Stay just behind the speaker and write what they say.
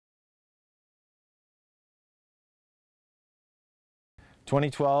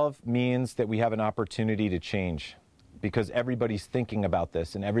2012 means that we have an opportunity to change, because everybody's thinking about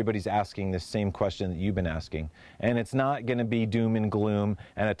this and everybody's asking this same question that you've been asking. And it's not going to be doom and gloom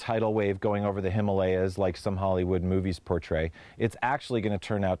and a tidal wave going over the Himalayas like some Hollywood movies portray. It's actually going to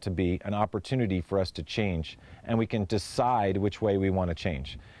turn out to be an opportunity for us to change, and we can decide which way we want to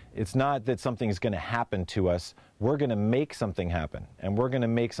change. It's not that something's going to happen to us. We're going to make something happen, and we're going to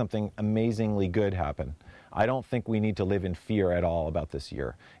make something amazingly good happen. I don't think we need to live in fear at all about this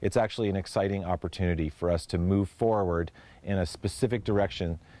year. It's actually an exciting opportunity for us to move forward in a specific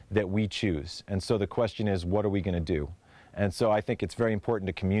direction that we choose. And so the question is, what are we going to do? And so I think it's very important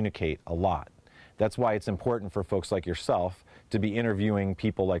to communicate a lot. That's why it's important for folks like yourself to be interviewing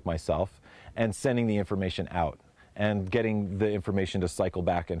people like myself and sending the information out and getting the information to cycle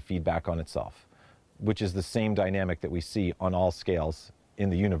back and feedback on itself, which is the same dynamic that we see on all scales in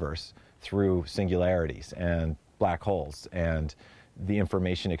the universe through singularities and black holes and the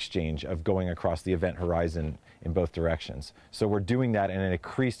information exchange of going across the event horizon in both directions. So we're doing that in an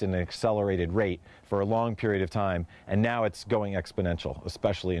increased and an accelerated rate for a long period of time, and now it's going exponential,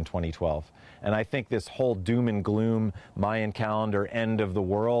 especially in 2012. And I think this whole doom and gloom Mayan calendar end of the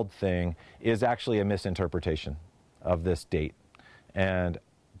world thing is actually a misinterpretation of this date. And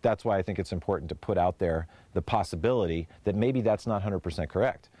that's why I think it's important to put out there the possibility that maybe that's not 100%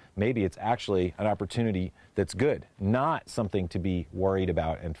 correct. Maybe it's actually an opportunity that's good, not something to be worried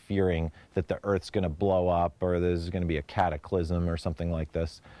about and fearing that the Earth's going to blow up or there's going to be a cataclysm or something like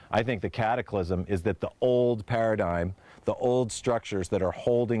this. I think the cataclysm is that the old paradigm, the old structures that are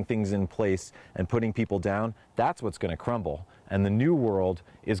holding things in place and putting people down, that's what's going to crumble. And the new world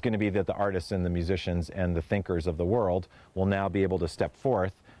is going to be that the artists and the musicians and the thinkers of the world will now be able to step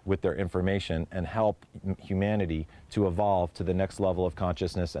forth with their information and help humanity to evolve to the next level of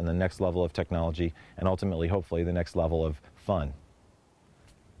consciousness and the next level of technology and ultimately, hopefully, the next level of fun.